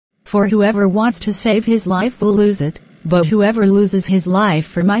For whoever wants to save his life will lose it, but whoever loses his life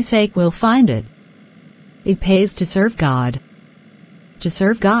for my sake will find it. It pays to serve God. To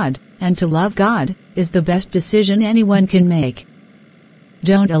serve God, and to love God, is the best decision anyone can make.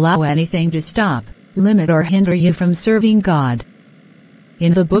 Don't allow anything to stop, limit or hinder you from serving God.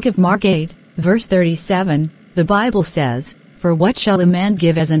 In the book of Mark 8, verse 37, the Bible says, "For what shall a man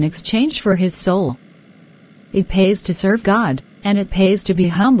give as an exchange for his soul?" It pays to serve God, and it pays to be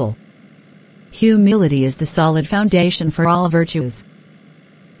humble. Humility is the solid foundation for all virtues.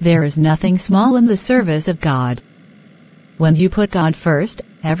 There is nothing small in the service of God. When you put God first,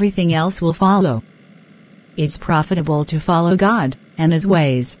 everything else will follow. It's profitable to follow God and His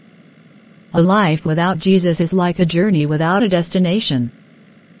ways. A life without Jesus is like a journey without a destination.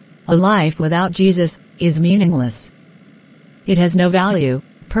 A life without Jesus is meaningless. It has no value,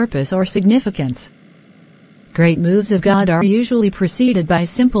 purpose or significance. Great moves of God are usually preceded by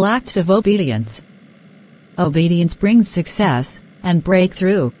simple acts of obedience. Obedience brings success and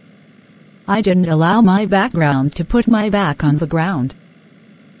breakthrough. I didn't allow my background to put my back on the ground.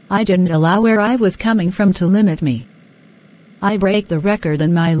 I didn't allow where I was coming from to limit me. I break the record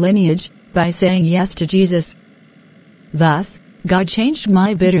in my lineage by saying yes to Jesus. Thus, God changed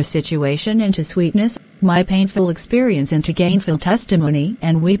my bitter situation into sweetness, my painful experience into gainful testimony,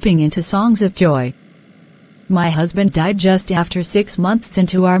 and weeping into songs of joy. My husband died just after 6 months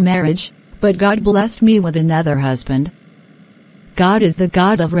into our marriage, but God blessed me with another husband. God is the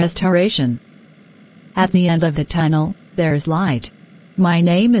God of restoration. At the end of the tunnel, there's light. My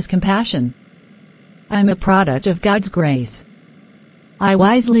name is Compassion. I'm a product of God's grace. I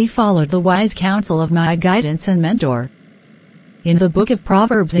wisely followed the wise counsel of my guidance and mentor. In the book of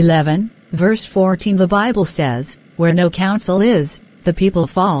Proverbs 11, verse 14, the Bible says, "Where no counsel is, the people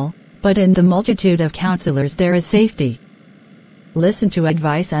fall, but in the multitude of counselors there is safety." Listen to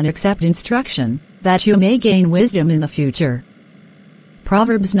advice and accept instruction, that you may gain wisdom in the future.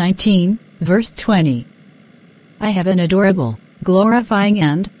 Proverbs 19, verse 20. I have an adorable, glorifying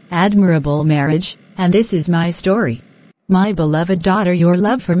and admirable marriage, and this is my story. My beloved daughter, your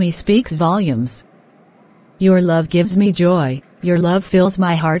love for me speaks volumes. Your love gives me joy, your love fills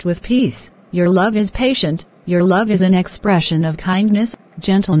my heart with peace, your love is patient, your love is an expression of kindness,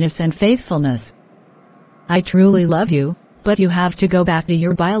 gentleness and faithfulness. I truly love you, but you have to go back to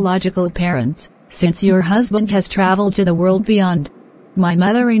your biological parents, since your husband has traveled to the world beyond. My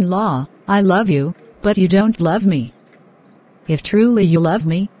mother-in-law, I love you, but you don't love me. If truly you love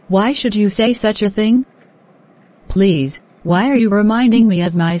me, why should you say such a thing? Please, why are you reminding me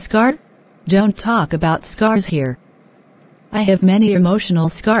of my scar? Don't talk about scars here. I have many emotional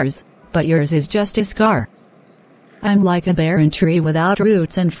scars, but yours is just a scar. I'm like a barren tree without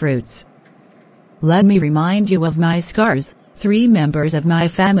roots and fruits. Let me remind you of my scars. 3 members of my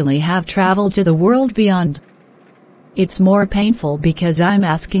family have traveled to the world beyond. It's more painful because I'm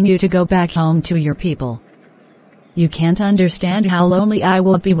asking you to go back home to your people. You can't understand how lonely I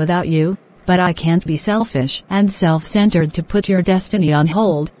will be without you, but I can't be selfish and self-centered to put your destiny on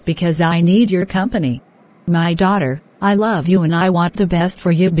hold, because I need your company. My daughter, I love you and I want the best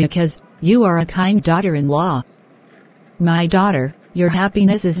for you because you are a kind daughter-in-law. My daughter, your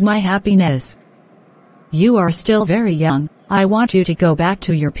happiness is my happiness. You are still very young, I want you to go back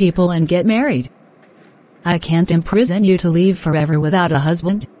to your people and get married. I can't imprison you to leave forever without a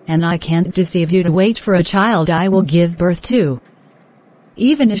husband, and I can't deceive you to wait for a child I will give birth to.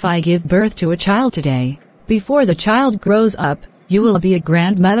 Even if I give birth to a child today, before the child grows up, you will be a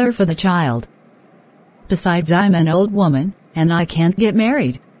grandmother for the child. Besides, I'm an old woman, and I can't get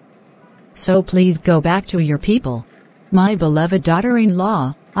married. So please go back to your people. My beloved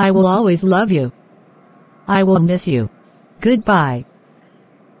daughter-in-law, I will always love you. I will miss you. Goodbye.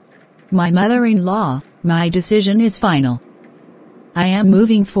 My mother-in-law, my decision is final. I am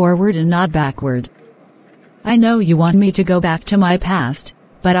moving forward and not backward. I know you want me to go back to my past,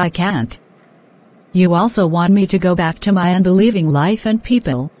 but I can't. You also want me to go back to my unbelieving life and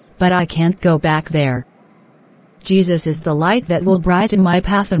people, but I can't go back there. Jesus is the light that will brighten my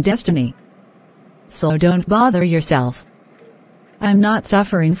path and destiny. So don't bother yourself. I'm not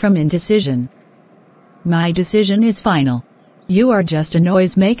suffering from indecision. My decision is final. You are just a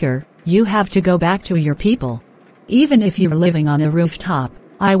noisemaker, you have to go back to your people. Even if you're living on a rooftop,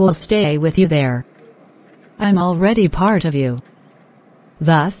 I will stay with you there. I'm already part of you.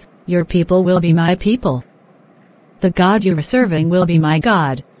 Thus, your people will be my people. The God you're serving will be my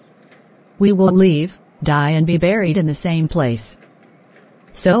God. We will leave, die and be buried in the same place.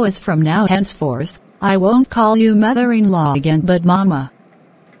 So as from now henceforth, I won't call you mother-in-law again but mama.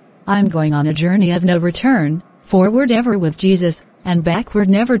 I'm going on a journey of no return, forward ever with Jesus, and backward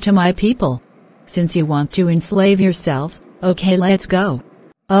never to my people. Since you want to enslave yourself, okay, let's go.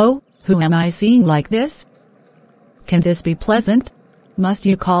 Oh, who am I seeing like this? Can this be pleasant? Must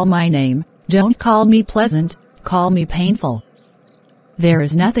you call my name? Don't call me pleasant, call me painful. There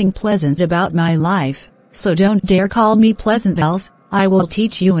is nothing pleasant about my life, so don't dare call me pleasant, else I will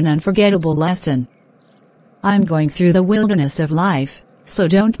teach you an unforgettable lesson. I'm going through the wilderness of life, so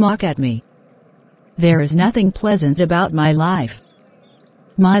don't mock at me. There is nothing pleasant about my life.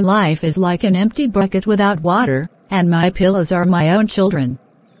 My life is like an empty bucket without water, and my pillows are my own children.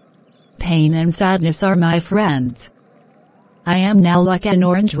 Pain and sadness are my friends. I am now like an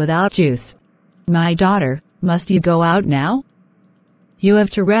orange without juice. My daughter, must you go out now? You have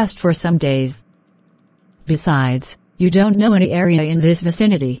to rest for some days. Besides, you don't know any area in this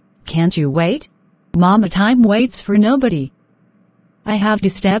vicinity, can't you wait? Mama time waits for nobody. I have to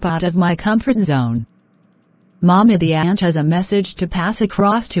step out of my comfort zone. Mama the ant has a message to pass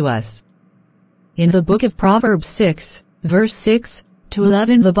across to us. In the book of Proverbs 6, verse 6 to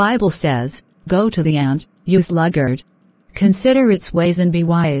 11, the Bible says, "Go to the ant, you sluggard. Consider its ways and be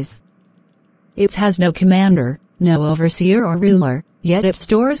wise. It has no commander, no overseer or ruler, yet it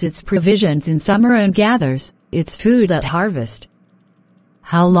stores its provisions in summer and gathers its food at harvest.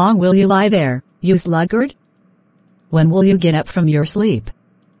 How long will you lie there, you sluggard? When will you get up from your sleep?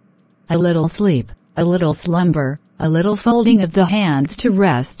 A little sleep, a little slumber, a little folding of the hands to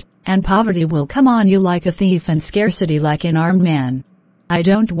rest, and poverty will come on you like a thief and scarcity like an armed man. I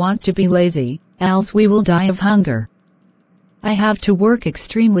don't want to be lazy, else we will die of hunger. I have to work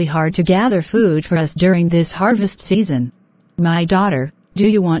extremely hard to gather food for us during this harvest season. My daughter, do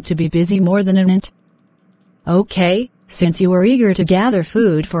you want to be busy more than an ant? Okay, since you are eager to gather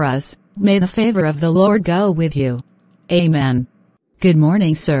food for us, may the favor of the Lord go with you. Amen. Good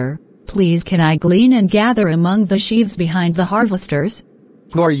morning, sir. Please can I glean and gather among the sheaves behind the harvesters?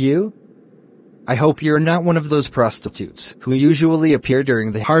 Who are you? I hope you're not one of those prostitutes who usually appear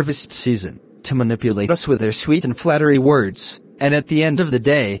during the harvest season to manipulate us with their sweet and flattery words, and at the end of the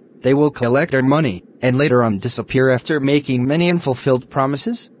day, they will collect our money, and later on disappear after making many unfulfilled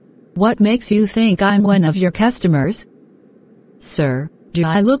promises? What makes you think I'm one of your customers? Sir, do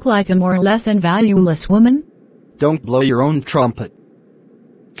I look like a more or less and valueless woman? Don't blow your own trumpet.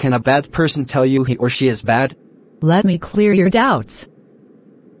 Can a bad person tell you he or she is bad? Let me clear your doubts.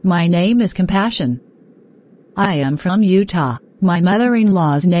 My name is Compassion. I am from Utah. My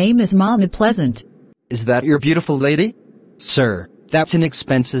mother-in-law's name is Mama Pleasant. Is that your beautiful lady? Sir, that's an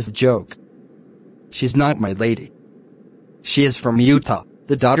expensive joke. She's not my lady. She is from Utah,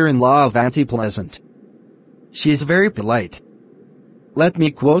 the daughter-in-law of Auntie Pleasant. She is very polite. Let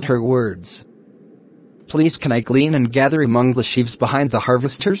me quote her words. Please can I glean and gather among the sheaves behind the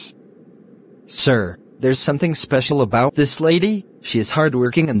harvesters? Sir, there's something special about this lady. She is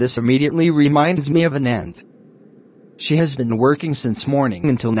hardworking, and this immediately reminds me of an ant. She has been working since morning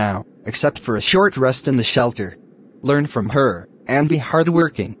until now, except for a short rest in the shelter. Learn from her, and be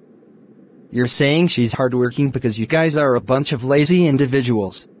hardworking. You're saying she's hardworking because you guys are a bunch of lazy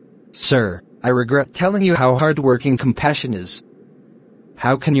individuals. Sir, I regret telling you how hardworking Compassion is.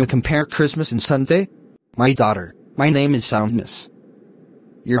 How can you compare Christmas and Sunday? My daughter, my name is Soundness.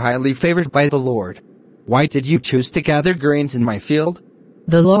 You're highly favored by the Lord. Why did you choose to gather grains in my field?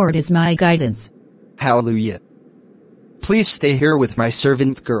 The Lord is my guidance. Hallelujah. Please stay here with my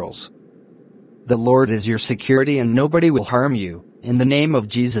servant girls. The Lord is your security and nobody will harm you, in the name of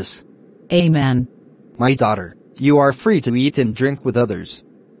Jesus. Amen. My daughter, you are free to eat and drink with others.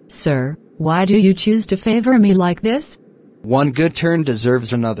 Sir, why do you choose to favor me like this? One good turn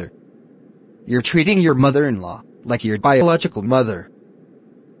deserves another. You're treating your mother-in-law like your biological mother.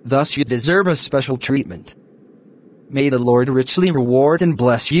 Thus you deserve a special treatment. May the Lord richly reward and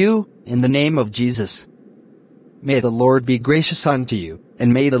bless you, in the name of Jesus. May the Lord be gracious unto you,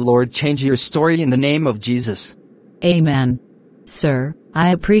 and may the Lord change your story in the name of Jesus. Amen. Sir,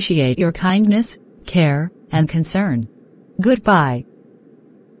 I appreciate your kindness, care, and concern. Goodbye.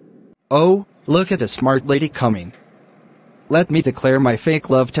 Oh, look at a smart lady coming. Let me declare my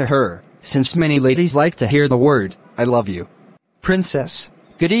fake love to her, since many ladies like to hear the word, I love you. Princess,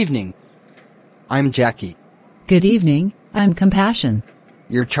 good evening. I'm Jackie. Good evening, I'm Compassion.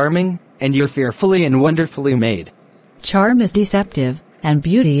 You're charming, and you're fearfully and wonderfully made. Charm is deceptive, and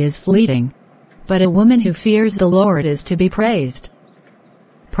beauty is fleeting. But a woman who fears the Lord is to be praised.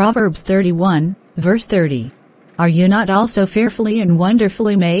 Proverbs 31, verse 30. Are you not also fearfully and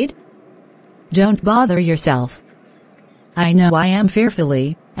wonderfully made? Don't bother yourself. I know I am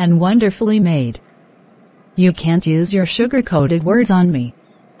fearfully and wonderfully made. You can't use your sugar-coated words on me.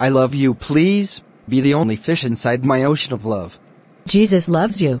 I love you, please. Be the only fish inside my ocean of love. Jesus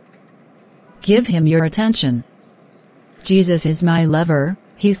loves you. Give him your attention. Jesus is my lover,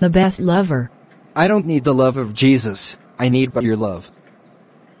 he's the best lover. I don't need the love of Jesus, I need but your love.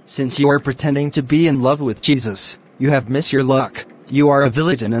 Since you are pretending to be in love with Jesus, you have missed your luck. You are a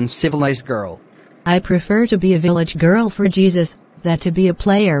village and uncivilized girl. I prefer to be a village girl for Jesus, than to be a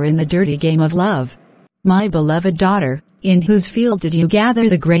player in the dirty game of love. My beloved daughter, in whose field did you gather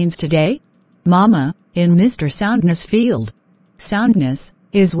the grains today? Mama, in Mr. Soundness' field. Soundness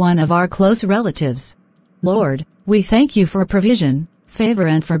is one of our close relatives. Lord, we thank you for provision, favor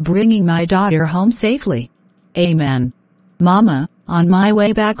and for bringing my daughter home safely. Amen. Mama, on my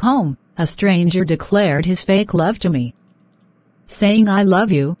way back home, a stranger declared his fake love to me, saying I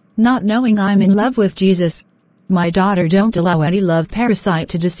love you, not knowing I'm in love with Jesus. My daughter, don't allow any love parasite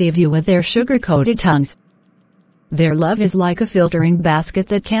to deceive you with their sugar-coated tongues. Their love is like a filtering basket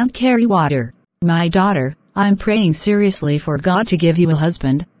that can't carry water. My daughter, I'm praying seriously for God to give you a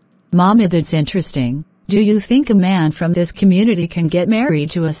husband. Mama, that's interesting. Do you think a man from this community can get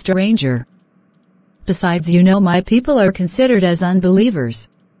married to a stranger? Besides, you know my people are considered as unbelievers.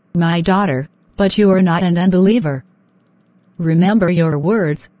 My daughter, but you are not an unbeliever. Remember your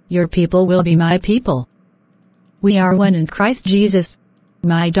words, your people will be my people. We are one in Christ Jesus.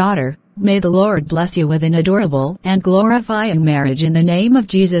 My daughter, may the Lord bless you with an adorable and glorifying marriage in the name of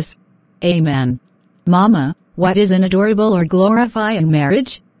Jesus. Amen. Mama, what is an adorable or glorifying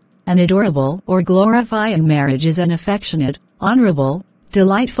marriage? An adorable or glorifying marriage is an affectionate, honorable,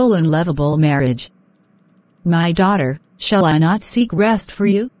 delightful and lovable marriage. My daughter, shall I not seek rest for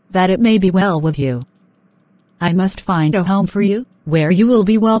you, that it may be well with you? I must find a home for you, where you will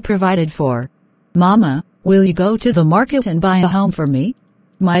be well provided for. Mama, will you go to the market and buy a home for me?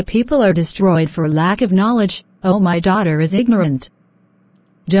 My people are destroyed for lack of knowledge. Oh, my daughter is ignorant.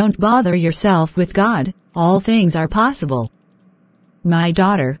 Don't bother yourself with God, all things are possible. My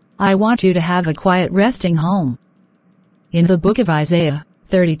daughter, I want you to have a quiet resting home. In the book of Isaiah,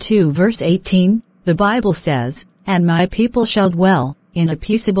 32 verse 18, the Bible says, and my people shall dwell in a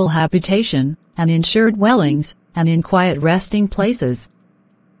peaceable habitation, and in sure dwellings, and in quiet resting places.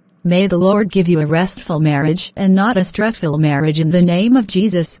 May the Lord give you a restful marriage and not a stressful marriage in the name of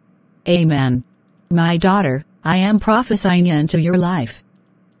Jesus. Amen. My daughter, I am prophesying into your life.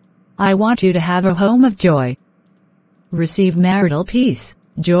 I want you to have a home of joy. Receive marital peace,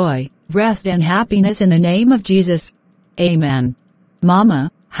 joy, rest and happiness in the name of Jesus. Amen.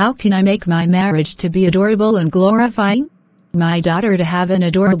 Mama, how can I make my marriage to be adorable and glorifying? My daughter, to have an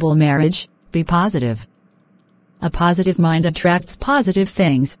adorable marriage, be positive. A positive mind attracts positive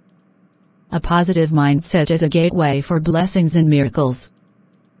things. A positive mindset is a gateway for blessings and miracles.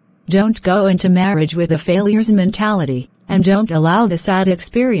 Don't go into marriage with a failures mentality, and don't allow the sad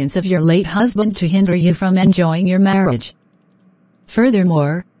experience of your late husband to hinder you from enjoying your marriage.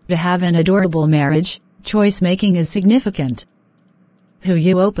 Furthermore, to have an adorable marriage, choice making is significant. Who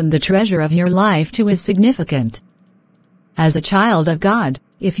you open the treasure of your life to is significant. As a child of God,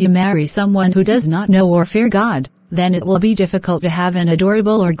 if you marry someone who does not know or fear God, then it will be difficult to have an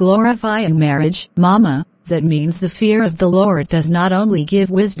adorable or glorifying marriage. Mama, that means the fear of the Lord does not only give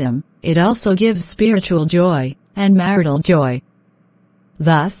wisdom, it also gives spiritual joy, and marital joy.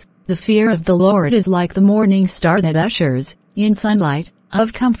 Thus, the fear of the Lord is like the morning star that ushers in sunlight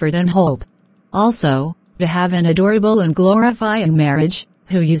of comfort and hope. Also, to have an adorable and glorifying marriage,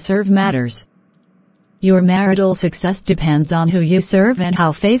 who you serve matters. Your marital success depends on who you serve and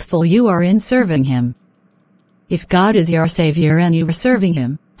how faithful you are in serving Him. If God is your Savior and you are serving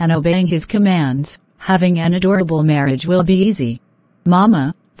Him, and obeying His commands, having an adorable marriage will be easy.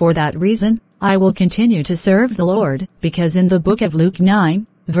 Mama, for that reason, I will continue to serve the Lord, because in the book of Luke 9,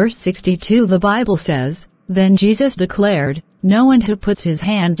 verse 62 the Bible says, then Jesus declared, no one who puts his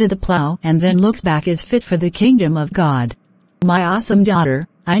hand to the plow and then looks back is fit for the kingdom of God. My awesome daughter,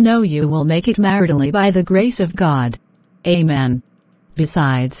 I know you will make it maritally by the grace of God. Amen.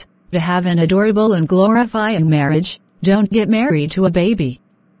 Besides, to have an adorable and glorifying marriage, don't get married to a baby.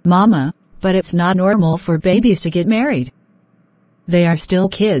 Mama, but it's not normal for babies to get married. They are still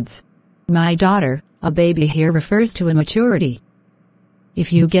kids. My daughter, a baby here refers to immaturity.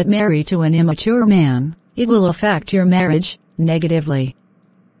 If you get married to an immature man, it will affect your marriage negatively.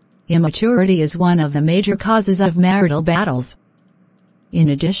 Immaturity is one of the major causes of marital battles. In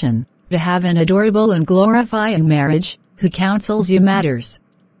addition, to have an adorable and glorifying marriage, who counsels you matters.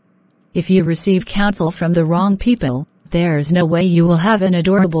 If you receive counsel from the wrong people, there's no way you will have an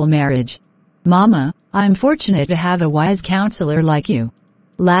adorable marriage. Mama, I'm fortunate to have a wise counselor like you.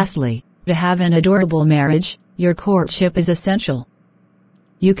 Lastly, to have an adorable marriage, your courtship is essential.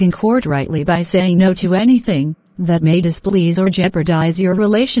 You can court rightly by saying no to anything, that may displease or jeopardize your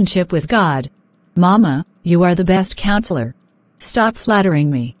relationship with God. Mama, you are the best counselor. Stop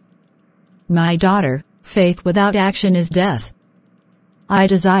flattering me. My daughter, faith without action is death. I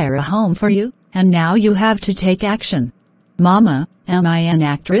desire a home for you, and now you have to take action. Mama, am I an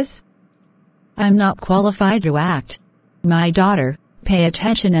actress? I'm not qualified to act. My daughter, pay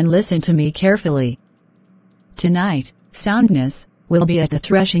attention and listen to me carefully. Tonight, soundness will be at the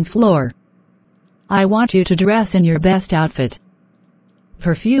threshing floor. I want you to dress in your best outfit.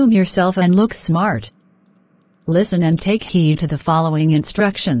 Perfume yourself and look smart. Listen and take heed to the following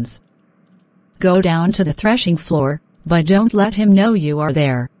instructions. Go down to the threshing floor, but don't let him know you are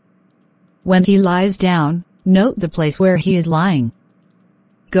there. When he lies down, note the place where he is lying.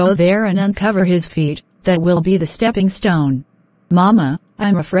 Go there and uncover his feet, that will be the stepping stone. Mama,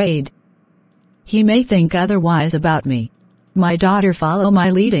 I'm afraid. He may think otherwise about me. My daughter, follow my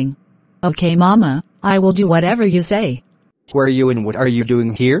leading. Okay, Mama, I will do whatever you say. Who are you and what are you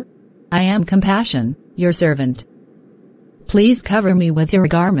doing here? I am Compassion, your servant. Please cover me with your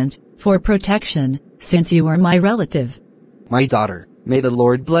garment, for protection, since you are my relative. My daughter, may the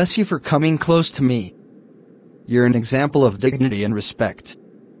Lord bless you for coming close to me. You're an example of dignity and respect.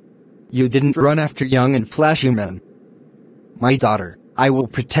 You didn't run after young and flashy men. My daughter, I will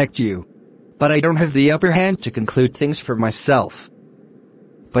protect you. But I don't have the upper hand to conclude things for myself.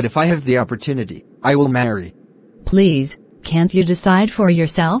 But if I have the opportunity, I will marry. Please, can't you decide for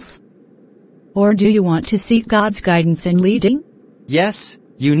yourself? Or do you want to seek God's guidance and leading? Yes,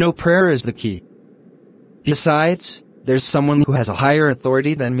 you know prayer is the key. Besides, there's someone who has a higher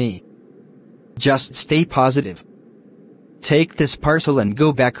authority than me. Just stay positive. Take this parcel and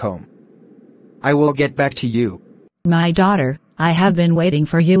go back home. I will get back to you. My daughter, I have been waiting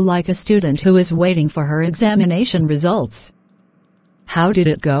for you like a student who is waiting for her examination results. How did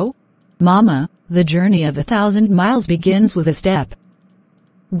it go? Mama, the journey of 1,000 miles begins with a step.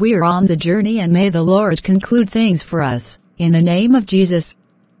 We're on the journey and may the Lord conclude things for us, in the name of Jesus.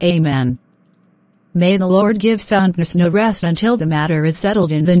 Amen. May the Lord give soundness no rest until the matter is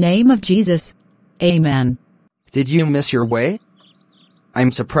settled in the name of Jesus. Amen. Did you miss your way?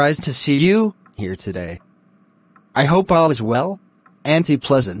 I'm surprised to see you here today. I hope all is well. Auntie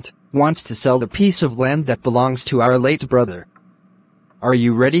Pleasant wants to sell the piece of land that belongs to our late brother. Are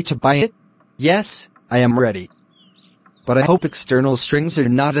you ready to buy it? Yes, I am ready. But I hope external strings are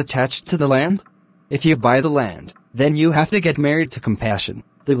not attached to the land. If you buy the land, then you have to get married to Compassion,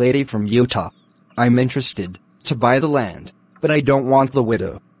 the lady from Utah. I'm interested to buy the land, but I don't want the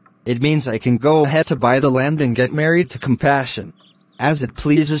widow. It means I can go ahead to buy the land and get married to Compassion, as it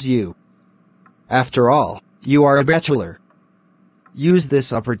pleases you. After all, you are a bachelor. Use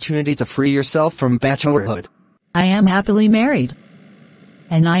this opportunity to free yourself from bachelorhood. I am happily married.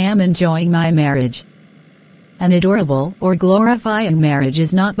 And I am enjoying my marriage. An adorable or glorifying marriage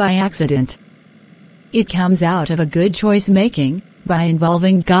is not by accident. It comes out of a good choice making, by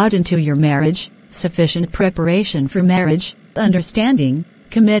involving God into your marriage, sufficient preparation for marriage, understanding,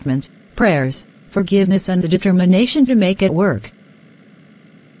 commitment, prayers, forgiveness and the determination to make it work.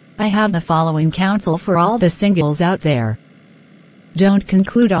 I have the following counsel for all the singles out there. Don't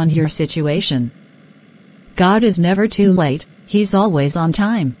conclude on your situation. God is never too late, He's always on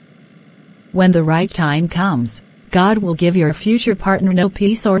time. When the right time comes, God will give your future partner no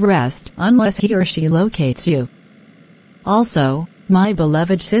peace or rest unless he or she locates you. Also, my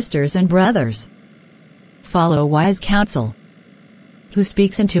beloved sisters and brothers, follow wise counsel. Who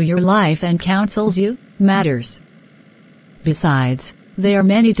speaks into your life and counsels you, matters. Besides, there are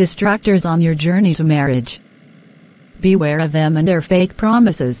many distractors on your journey to marriage. Beware of them and their fake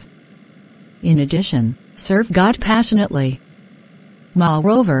promises. In addition, serve God passionately.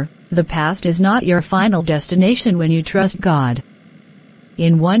 Moreover, the past is not your final destination when you trust God.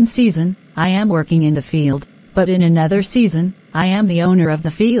 In one season, I am working in the field, but in another season, I am the owner of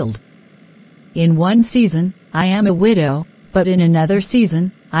the field. In one season, I am a widow, but in another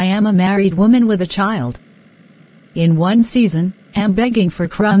season, I am a married woman with a child. In one season, I am begging for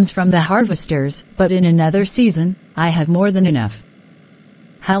crumbs from the harvesters, but in another season, I have more than enough.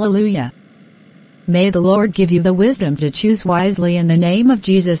 Hallelujah. May the Lord give you the wisdom to choose wisely in the name of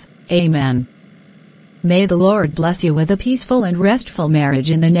Jesus. Amen. May the Lord bless you with a peaceful and restful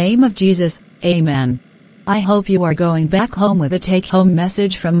marriage in the name of Jesus. Amen. I hope you are going back home with a take-home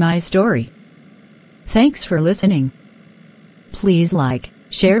message from my story. Thanks for listening. Please like,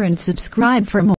 share and subscribe for more.